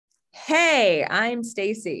Hey, I'm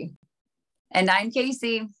Stacy. And I'm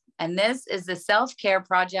Casey, and this is the Self-Care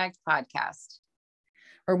Project podcast,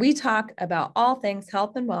 where we talk about all things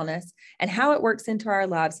health and wellness and how it works into our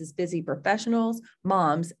lives as busy professionals,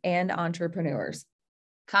 moms, and entrepreneurs.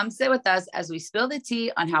 Come sit with us as we spill the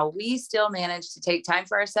tea on how we still manage to take time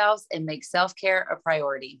for ourselves and make self-care a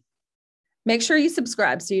priority. Make sure you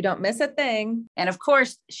subscribe so you don't miss a thing. And of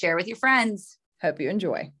course, share with your friends. Hope you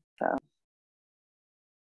enjoy.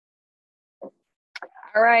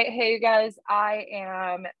 All right. Hey, you guys, I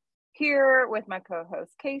am here with my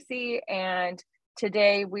co-host Casey, and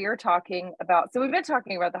today we are talking about, so we've been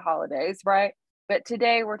talking about the holidays, right? But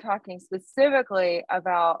today we're talking specifically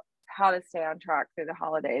about how to stay on track through the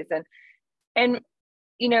holidays. And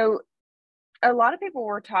you know, a lot of people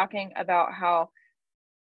were talking about how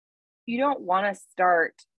you don't want to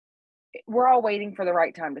start, we're all waiting for the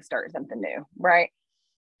right time to start something new, right?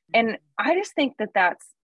 And I just think that that's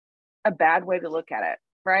a bad way to look at it,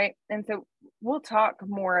 right? And so we'll talk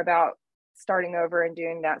more about starting over and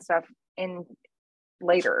doing that stuff in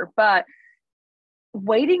later, but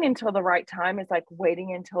waiting until the right time is like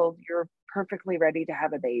waiting until you're perfectly ready to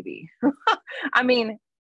have a baby. I mean,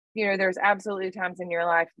 you know, there's absolutely times in your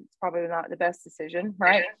life it's probably not the best decision,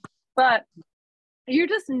 right? But you're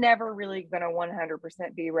just never really going to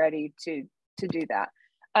 100% be ready to do that.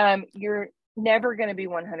 You're never going to be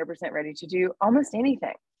 100% ready to do almost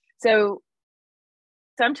anything. So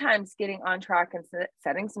sometimes getting on track and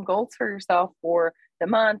setting some goals for yourself for the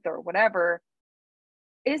month or whatever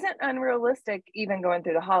isn't unrealistic, even going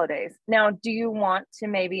through the holidays. Now, do you want to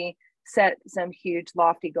maybe set some huge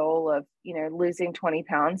lofty goal of, you know, losing 20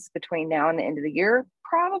 pounds between now and the end of the year?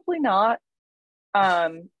 Probably not.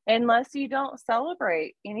 Unless you don't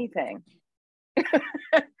celebrate anything.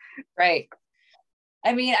 Right.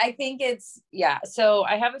 I mean, I think so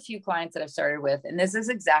I have a few clients that I've started with, and this is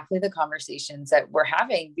exactly the conversations that we're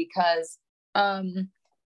having because,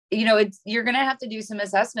 you know, you're going to have to do some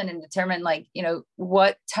assessment and determine like, you know,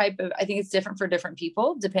 what type of, I think it's different for different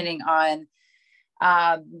people depending on,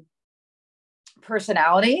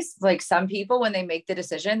 personalities. Like some people, when they make the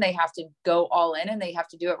decision, they have to go all in and they have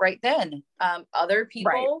to do it right then. Other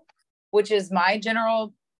people, right, which is my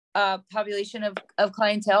general population of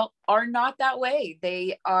clientele, are not that way.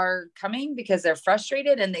 They are coming because they're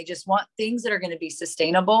frustrated and they just want things that are going to be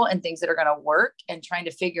sustainable and things that are going to work, and trying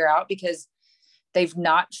to figure out because they've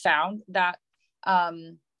not found that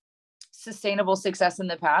sustainable success in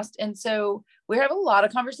the past. And so we have a lot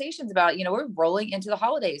of conversations about, you know, we're rolling into the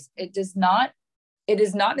holidays. It is not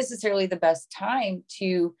necessarily the best time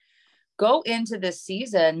to go into this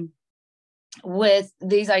season with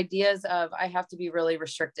these ideas of I have to be really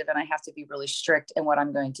restrictive and I have to be really strict in what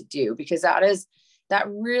I'm going to do, because that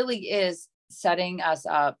really is setting us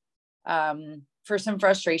up for some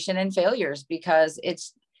frustration and failures, because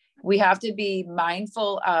we have to be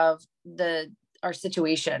mindful of our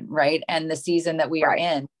situation, right? And the season that we are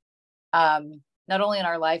in, not only in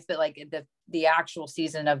our life, but like the actual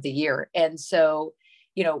season of the year. And so,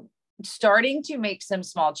 you know, starting to make some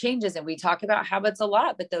small changes, and we talk about habits a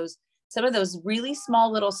lot, but some of those really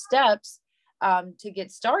small little steps to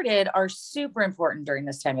get started are super important during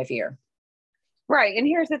this time of year. Right. And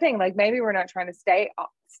here's the thing, like maybe we're not trying to stay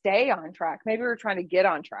on track. Maybe we're trying to get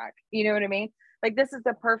on track. You know what I mean? Like this is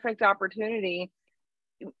the perfect opportunity.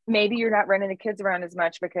 Maybe you're not running the kids around as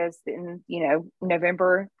much because in, you know,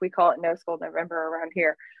 November, we call it no school November around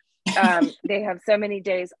here. They have so many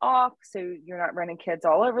days off, so you're not running kids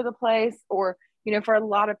all over the place. Or, you know, for a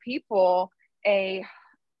lot of people, a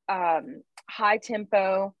high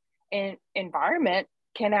tempo environment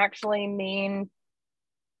can actually mean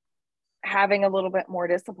having a little bit more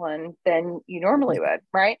discipline than you normally would,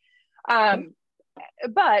 right?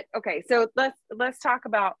 But okay, so let's talk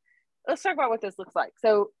about what this looks like.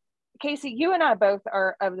 So Casey, you and I both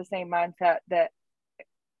are of the same mindset that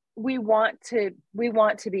we want to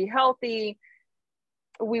be healthy.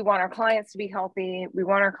 We want our clients to be healthy. We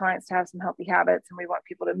want our clients to have some healthy habits, and we want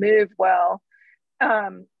people to move well.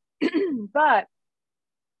 But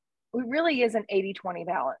it really is an 80-20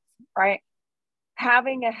 balance, right?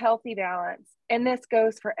 Having a healthy balance. And this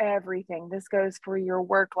goes for everything. This goes for your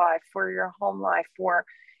work life, for your home life, for,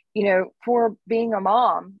 you know, for being a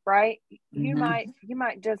mom, right? Mm-hmm. You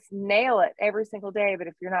might just nail it every single day, but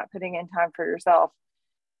if you're not putting in time for yourself,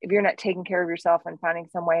 if you're not taking care of yourself and finding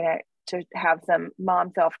some way to have some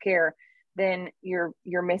mom self-care, then you're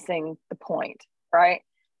missing the point, right?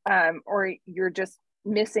 Or you're just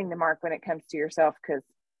missing the mark when it comes to yourself, because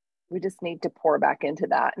we just need to pour back into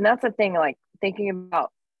that. And that's the thing, like thinking about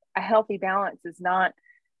a healthy balance is not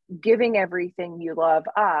giving everything you love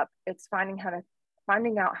up. It's finding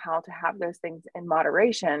finding out how to have those things in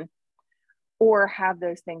moderation or have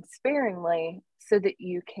those things sparingly so that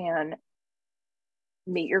you can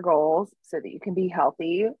meet your goals, so that you can be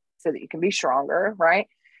healthy, so that you can be stronger, right?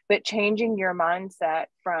 But changing your mindset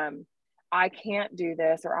from I can't do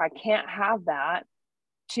this or I can't have that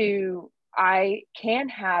to I can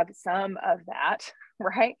have some of that,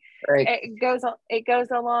 right? Right. It goes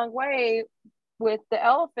a long way with the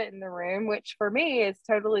elephant in the room, which for me is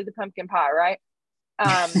totally the pumpkin pie, right?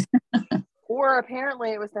 Or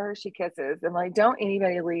apparently it was the Hershey Kisses, and like, don't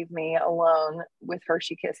anybody leave me alone with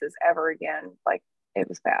Hershey Kisses ever again. Like, it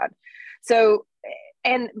was bad. So,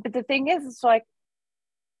 but the thing is, it's like,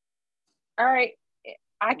 all right,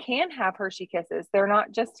 I can have Hershey Kisses. They're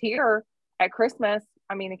not just here at Christmas.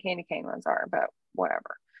 I mean, the candy cane ones are, but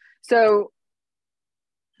whatever. So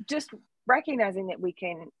just recognizing that we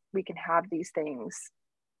can have these things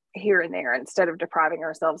here and there instead of depriving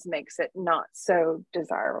ourselves makes it not so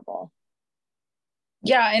desirable.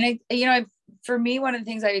 Yeah. And for me, one of the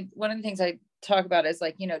things I talk about is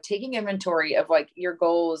like, taking inventory of like your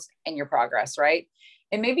goals and your progress, right?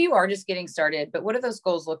 And maybe you are just getting started, but what do those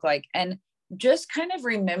goals look like? And just kind of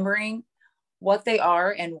remembering what they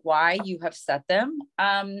are and why you have set them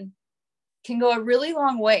can go a really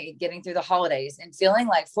long way getting through the holidays and feeling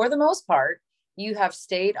like, for the most part, you have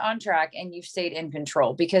stayed on track and you've stayed in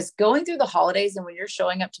control. Because going through the holidays and when you're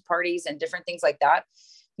showing up to parties and different things like that,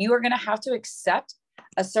 you are going to have to accept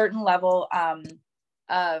a certain level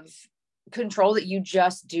of control that you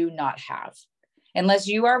just do not have. Unless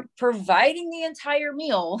you are providing the entire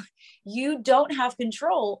meal, you don't have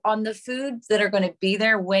control on the foods that are going to be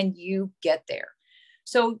there when you get there.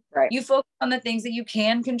 So You focus on the things that you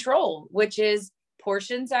can control, which is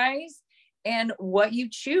portion size and what you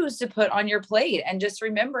choose to put on your plate. And just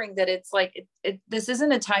remembering that it's like, this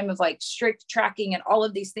isn't a time of like strict tracking and all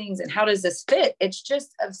of these things. And how does this fit? It's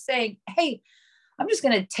just of saying, hey, I'm just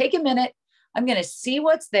going to take a minute. I'm going to see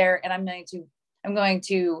what's there. And I'm going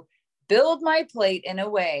to build my plate in a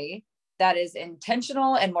way that is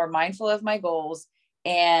intentional and more mindful of my goals.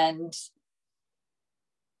 And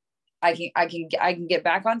I can get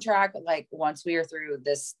back on track. Like once we are through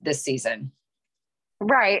this season.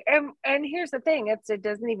 Right. And here's the thing. It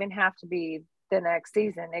doesn't even have to be the next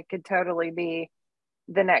season. It could totally be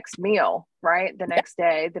the next meal, right? The next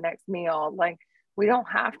day, the next meal. Like we don't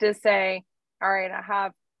have to say, all right, I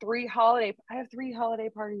have 3 holiday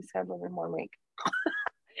parties scheduled in 1 week.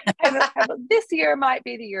 This year might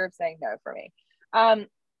be the year of saying no for me.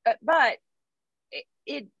 But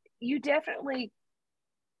you definitely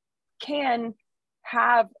can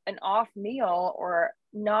have an off meal or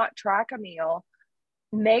not track a meal,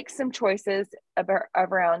 make some choices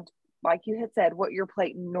around, like you had said, what your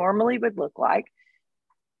plate normally would look like.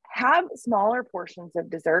 Have smaller portions of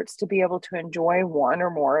desserts to be able to enjoy one or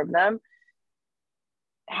more of them.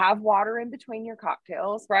 Have water in between your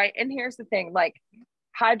cocktails, right? And here's the thing, like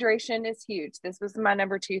hydration is huge. This was my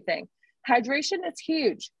number 2 thing. Hydration is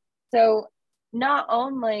huge. So not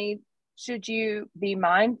only should you be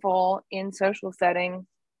mindful in social settings,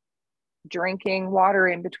 drinking water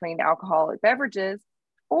in between alcoholic beverages,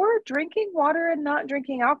 or drinking water and not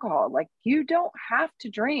drinking alcohol. Like you don't have to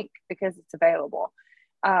drink because it's available.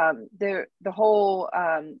 The whole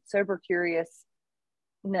sober curiousness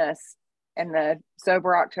and the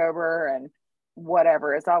sober October and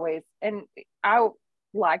whatever is always, and I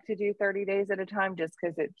like to do 30 days at a time just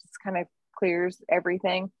because it just kind of clears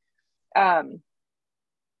everything.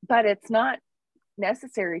 But it's not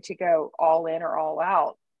necessary to go all in or all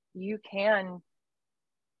out. You can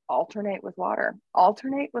alternate with water,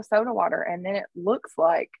 alternate with soda water, and then it looks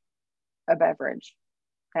like a beverage.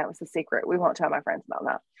 That was the secret. We won't tell my friends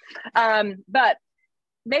about that. But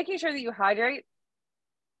making sure that you hydrate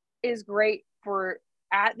is great for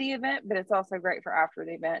at the event, but it's also great for after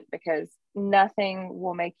the event, because nothing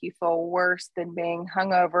will make you feel worse than being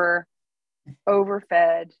hungover,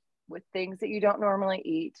 overfed with things that you don't normally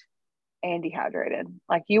eat, and dehydrated.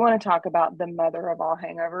 Like, you want to talk about the mother of all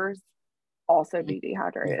hangovers, also be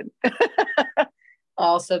dehydrated.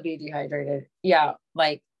 Also be dehydrated. Yeah.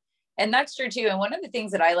 Like, and that's true too. And one of the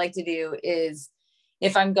things that I like to do is,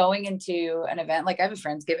 if I'm going into an event, like I have a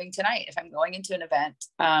Friendsgiving tonight, if I'm going into an event,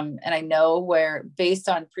 and I know where, based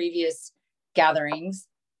on previous gatherings,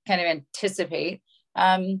 kind of anticipate,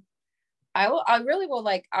 I really will,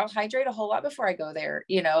 like, I'll hydrate a whole lot before I go there,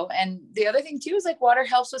 you know? And the other thing too, is like water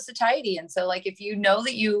helps with satiety. And so, like, if you know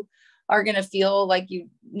that you are going to feel like you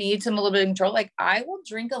need a little bit of control, like I will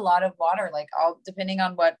drink a lot of water, like depending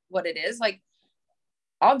on what it is, like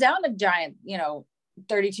I'll down a giant,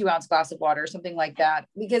 32 ounce glass of water or something like that,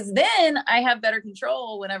 because then I have better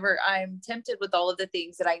control whenever I'm tempted with all of the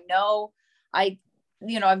things that I know I've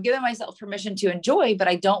given myself permission to enjoy, but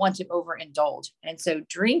I don't want to overindulge. And so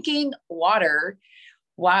drinking water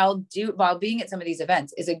while being at some of these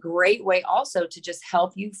events is a great way also to just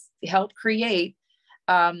help create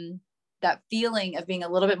that feeling of being a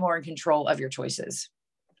little bit more in control of your choices.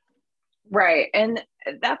 Right. And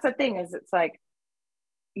that's the thing, is it's like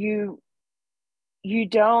you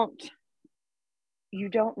don't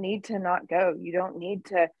need to not go. You don't need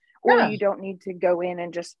to, or you don't need to go in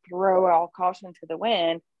and just throw all caution to the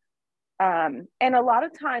wind. And a lot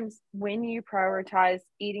of times when you prioritize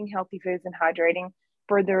eating healthy foods and hydrating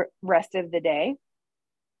for the rest of the day,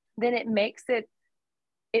 then it makes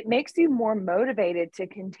you more motivated to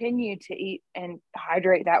continue to eat and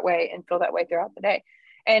hydrate that way and feel that way throughout the day.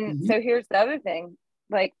 And so here's the other thing,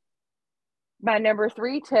 like my number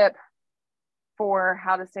 3 tip for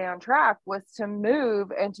how to stay on track was to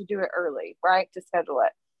move and to do it early, right? To schedule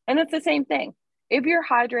it. And it's the same thing. If you're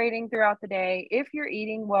hydrating throughout the day, if you're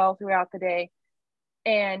eating well throughout the day,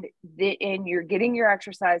 and you're getting your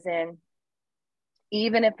exercise in,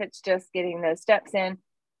 even if it's just getting those steps in,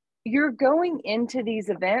 you're going into these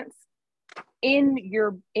events in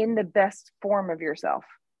the best form of yourself,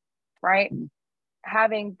 right?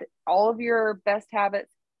 Having all of your best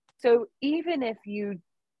habits. So even if you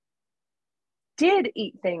did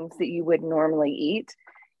eat things that you would normally eat,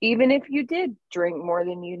 even if you did drink more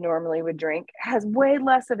than you normally would drink, has way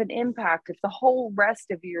less of an impact if the whole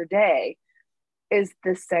rest of your day is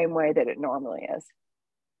the same way that it normally is.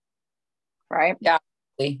 Right? Yeah.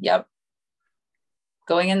 Yep.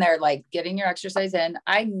 Going in there, like getting your exercise in.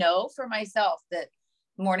 I know for myself that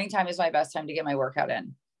morning time is my best time to get my workout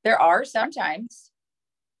in. There are some times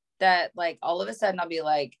that like all of a sudden I'll be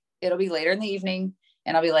like, it'll be later in the evening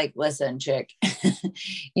and I'll be like, listen, chick,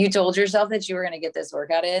 you told yourself that you were going to get this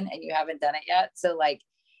workout in and you haven't done it yet. So like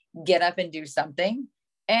get up and do something.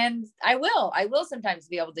 And I will sometimes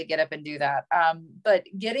be able to get up and do that. But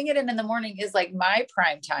getting it in the morning is like my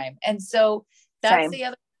prime time. And so that's the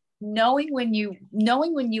other, knowing when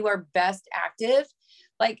you are best active,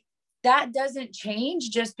 like that doesn't change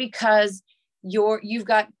just because you've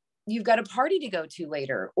got a party to go to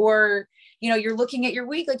later, or, you're looking at your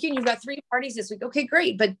week, like you've got 3 parties this week. Okay,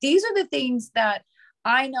 great. But these are the things that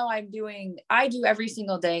I know I do every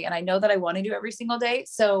single day. And I know that I want to do every single day.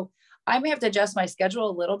 So I may have to adjust my schedule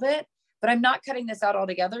a little bit, but I'm not cutting this out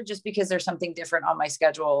altogether just because there's something different on my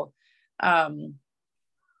schedule,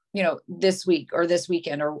 this week or this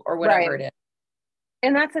weekend or whatever it is.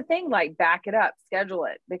 And that's the thing, like back it up, schedule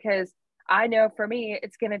it, because I know for me,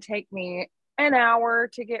 it's going to take me an hour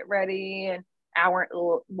to get ready, and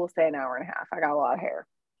we'll say an hour and a half. I got a lot of hair.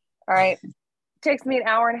 All right. Takes me an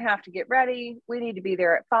hour and a half to get ready. We need to be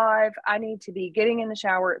there at 5. I need to be getting in the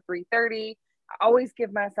shower at 3:30. I always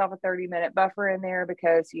give myself a 30-minute buffer in there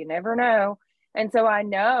because you never know. And so I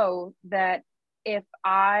know that if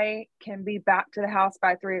I can be back to the house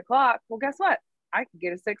by 3:00, well, guess what? I could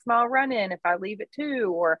get a 6-mile run in if I leave at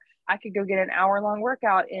 2, or I could go get an hour-long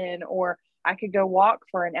workout in, or I could go walk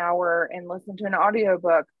for an hour and listen to an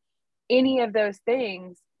audiobook. Any of those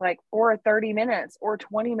things, like, or 30 minutes or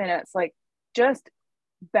 20 minutes, like just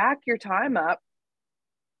back your time up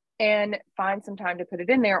and find some time to put it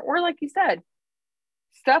in there. Or like you said,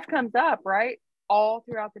 stuff comes up, right? All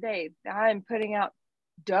throughout the day. I'm putting out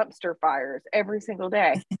dumpster fires every single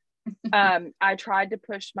day. I tried to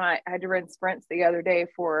I had to run sprints the other day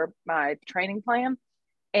for my training plan.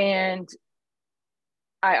 And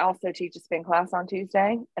I also teach a spin class on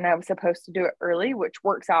Tuesday, and I was supposed to do it early, which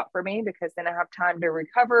works out for me because then I have time to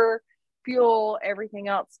recover, fuel, everything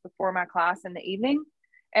else before my class in the evening.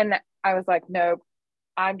 And I was like, nope,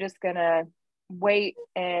 I'm just going to wait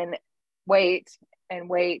and wait and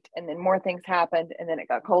wait. And then more things happened, and then it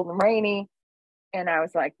got cold and rainy. And I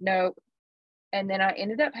was like, nope. And then I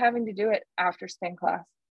ended up having to do it after spin class.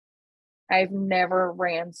 I've never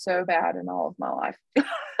ran so bad in all of my life.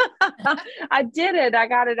 I did it. I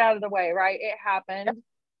got it out of the way, right? It happened.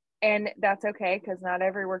 And that's okay, because not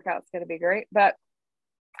every workout's going to be great. But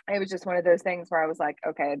it was just one of those things where I was like,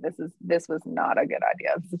 okay, this was not a good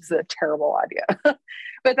idea. This is a terrible idea.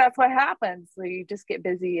 But that's what happens. So you just get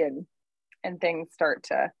busy and things start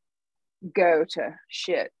to go to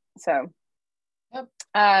shit. So,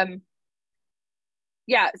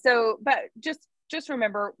 yeah. So, but just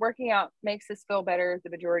remember, working out makes us feel better the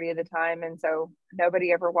majority of the time. And so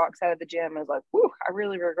nobody ever walks out of the gym and is like, whew, I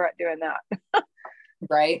really regret doing that.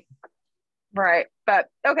 Right. Right. But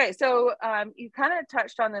okay. So you kind of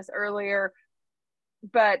touched on this earlier,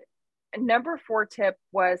 but number 4 tip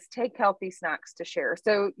was take healthy snacks to share.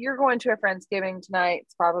 So you're going to a Friendsgiving tonight.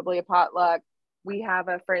 It's probably a potluck. We have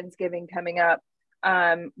a Friendsgiving coming up.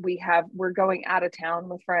 We're going out of town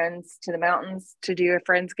with friends to the mountains to do a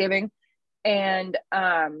Friendsgiving. And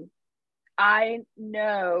I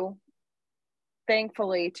know,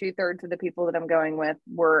 thankfully, 2/3 of the people that I'm going with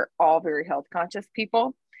were all very health conscious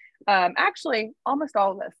people. Actually, almost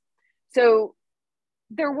all of us. So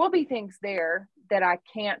there will be things there that I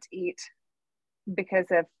can't eat because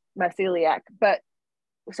of my celiac, but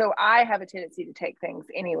so I have a tendency to take things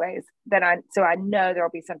anyways so I know there'll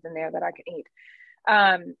be something there that I can eat.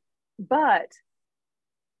 But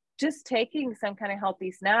just taking some kind of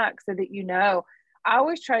healthy snack so that, I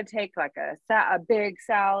always try to take like a big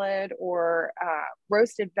salad or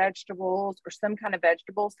roasted vegetables or some kind of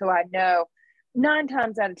vegetable. So I know 9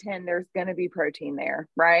 times out of 10, there's going to be protein there,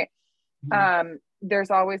 right? Mm-hmm.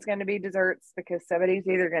 There's always going to be desserts because somebody's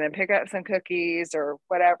either going to pick up some cookies or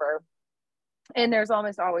whatever. And there's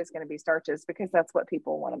almost always going to be starches because that's what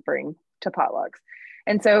people want to bring to potlucks.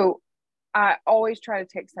 And so I always try to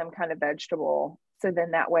take some kind of vegetable. So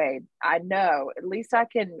then that way I know at least I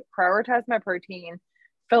can prioritize my protein,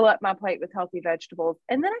 fill up my plate with healthy vegetables,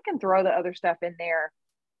 and then I can throw the other stuff in there,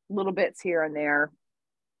 little bits here and there,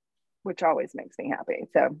 which always makes me happy.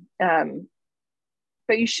 So,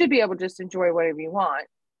 but you should be able to just enjoy whatever you want.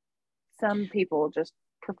 Some people just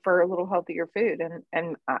prefer a little healthier food,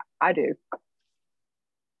 and I do.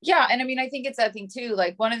 Yeah. And I mean, I think it's that thing too.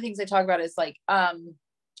 Like one of the things I talk about is like,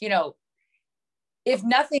 if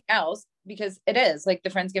nothing else, because it is like the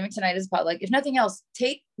Friendsgiving tonight is potluck. If nothing else,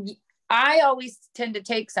 I always tend to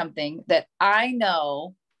take something that I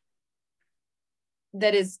know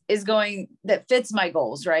that that fits my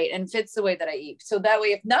goals, right? And fits the way that I eat. So that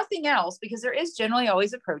way, if nothing else, because there is generally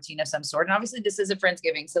always a protein of some sort. And obviously this is a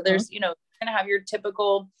Friendsgiving. So there's, going to have your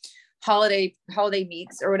typical holiday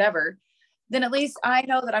meats or whatever. Then at least I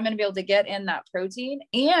know that I'm going to be able to get in that protein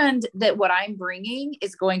and that what I'm bringing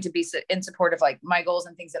is going to be in support of like my goals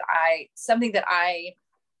and things that I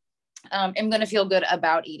am going to feel good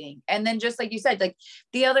about eating. And then just like you said, like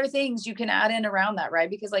the other things you can add in around that, right?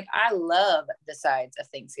 Because like, I love the sides of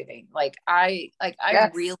Thanksgiving. Yes.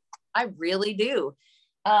 I really do.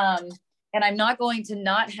 And I'm not going to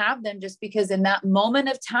not have them just because in that moment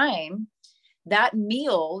of time, that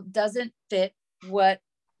meal doesn't fit what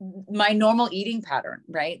my normal eating pattern,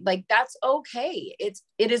 right? Like that's okay. It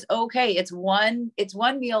is okay. It's one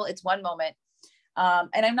meal, it's one moment.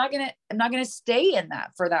 And I'm not going to stay in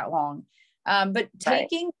that for that long. But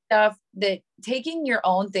taking taking your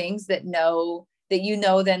own things that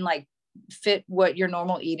then like fit what your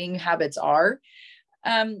normal eating habits are,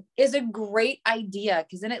 is a great idea.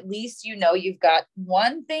 Cause then at least, you've got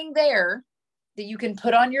one thing there that you can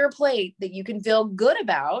put on your plate that you can feel good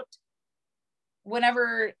about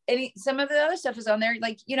whenever some of the other stuff is on there.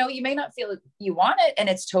 Like, you may not feel you want it and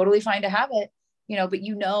it's totally fine to have it, but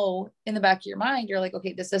in the back of your mind, you're like,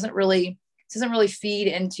 okay, this doesn't really feed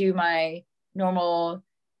into my normal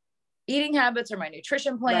eating habits or my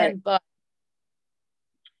nutrition plan, right. But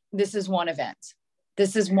this is one event.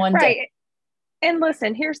 This is one day. And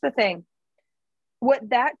listen, here's the thing. What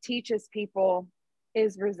that teaches people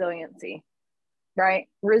is resiliency, right?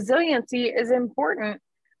 Resiliency is important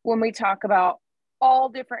when we talk about all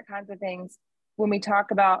different kinds of things, when we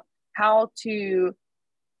talk about how to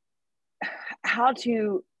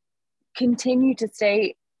continue to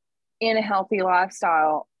stay in a healthy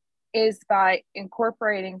lifestyle is by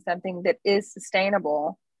incorporating something that is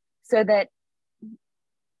sustainable so that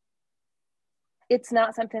it's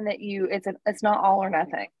not something that it's not all or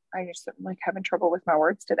nothing. I just like having trouble with my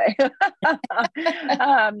words today.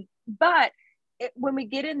 But when we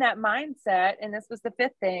get in that mindset, and this was the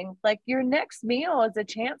 5th thing, like your next meal is a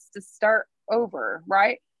chance to start over,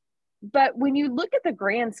 right? But when you look at the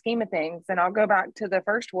grand scheme of things, and I'll go back to the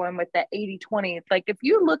first one with the 80-20, like if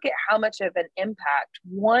you look at how much of an impact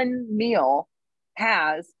one meal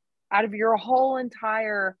has out of your whole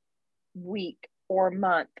entire week or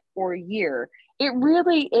month or year, it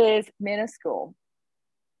really is minuscule.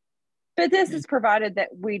 But this is provided that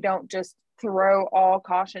we don't just throw all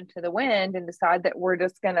caution to the wind and decide that we're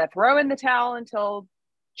just going to throw in the towel until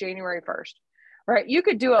January 1st, right? You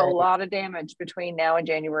could do a lot of damage between now and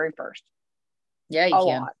January 1st. Yeah, you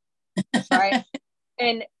can. Lot, right?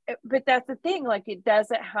 But that's the thing, like it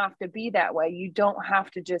doesn't have to be that way. You don't have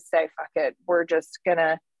to just say, fuck it. We're just going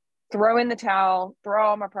to throw in the towel, throw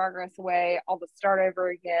all my progress away. I'll just start over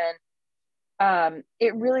again.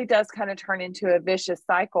 It really does kind of turn into a vicious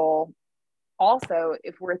cycle. Also,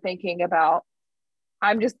 if we're thinking about,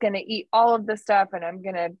 I'm just going to eat all of this stuff and I'm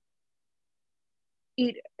going to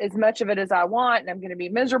eat as much of it as I want and I'm going to be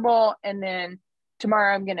miserable. And then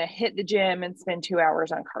tomorrow I'm going to hit the gym and spend 2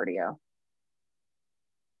 hours on cardio.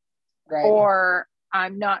 Right. Or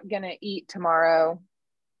I'm not going to eat tomorrow.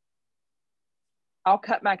 I'll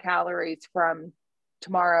cut my calories from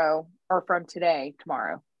tomorrow or from today,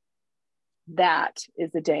 tomorrow. That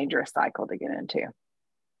is a dangerous cycle to get into.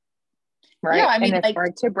 Right. Yeah, I mean, and it's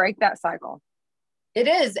hard to break that cycle. It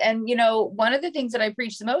is. And, you know, one of the things that I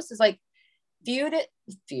preach the most is like, food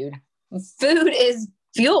is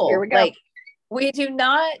fuel. Here we go. Like we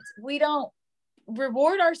don't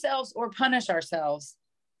reward ourselves or punish ourselves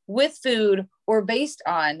with food or based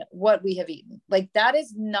on what we have eaten. Like that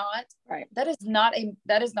is not right. That is not a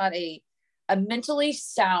mentally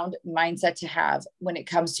sound mindset to have when it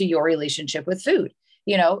comes to your relationship with food.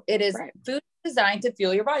 You know, it is right. Food designed to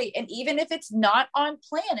fuel your body. And even if it's not on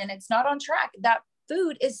plan and it's not on track, that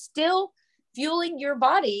food is still fueling your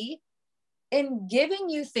body and giving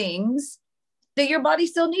you things that your body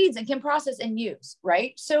still needs and can process and use.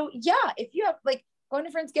 Right. So yeah, if you have like going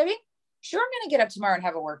to Friendsgiving, sure, I'm going to get up tomorrow and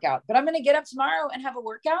have a workout, but I'm going to get up tomorrow and have a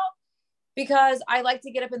workout because I like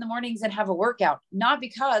to get up in the mornings and have a workout, not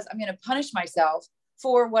because I'm going to punish myself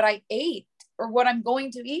for what I ate or what I'm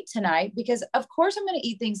going to eat tonight, because of course I'm going to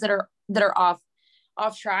eat things that are off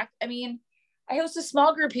track. I mean, I host a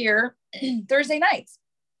small group here Thursday nights.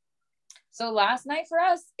 So last night for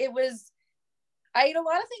us, I ate a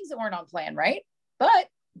lot of things that weren't on plan. Right. But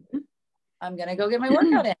I'm going to go get my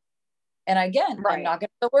workout in. And again, right. I'm not going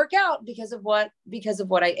to work out because of what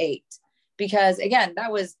I ate, because again,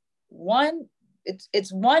 that was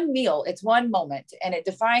it's one meal, it's one moment, and it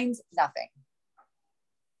defines nothing.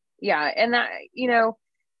 Yeah. And that, you know,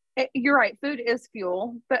 you're right. Food is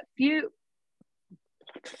fuel, but here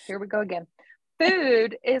we go again.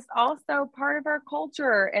 Food is also part of our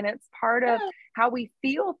culture, and it's part of how we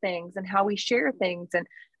feel things and how we share things. And,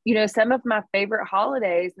 you know, some of my favorite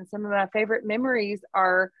holidays and some of my favorite memories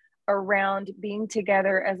are around being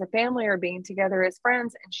together as a family or being together as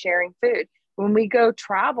friends and sharing food. When we go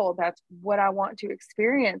travel, that's what I want to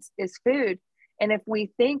experience is food. And if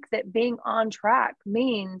we think that being on track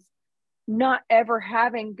means not ever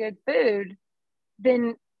having good food,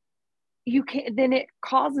 then then it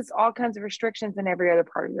causes all kinds of restrictions in every other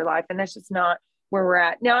part of your life. And that's just not where we're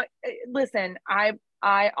at. Now, listen, I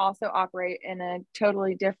also operate in a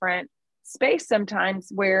totally different space sometimes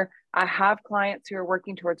where I have clients who are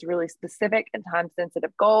working towards really specific and time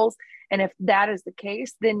sensitive goals. And if that is the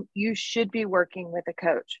case, then you should be working with a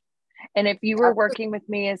coach. And if you were working with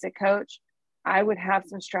me as a coach, I would have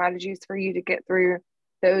some strategies for you to get through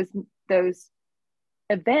those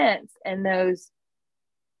events and those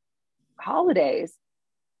holidays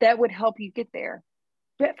that would help you get there.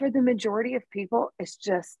 But for the majority of people, it's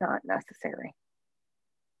just not necessary.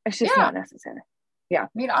 It's just not necessary. Yeah. I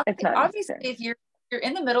mean, obviously, if you're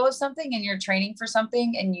in the middle of something and you're training for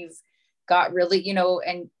something and you've got really, you know,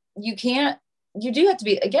 and you do have to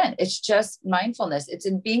be, again, it's just mindfulness. It's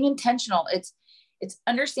in being intentional. It's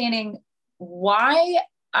understanding why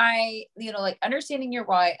understanding your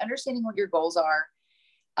why, understanding what your goals are.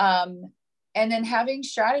 And then having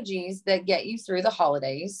strategies that get you through the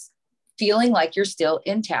holidays, feeling like you're still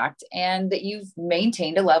intact and that you've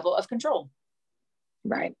maintained a level of control.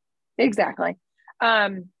 Right. Exactly. All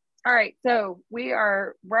right. So we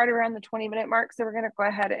are right around the 20-minute mark. So we're going to go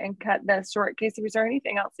ahead and cut this short. Casey, was there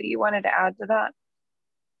anything else that you wanted to add to that?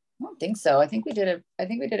 I don't think so. I think we did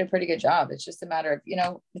a pretty good job. It's just a matter of, you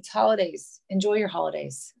know, it's holidays. Enjoy your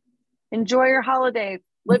holidays. Enjoy your holidays.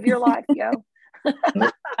 Live your life, yo. All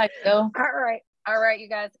right. All right, you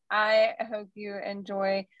guys. I hope you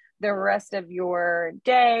enjoy the rest of your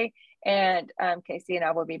day. And Casey and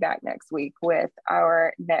I will be back next week with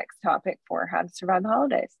our next topic for how to survive the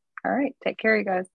holidays. All right. Take care, you guys.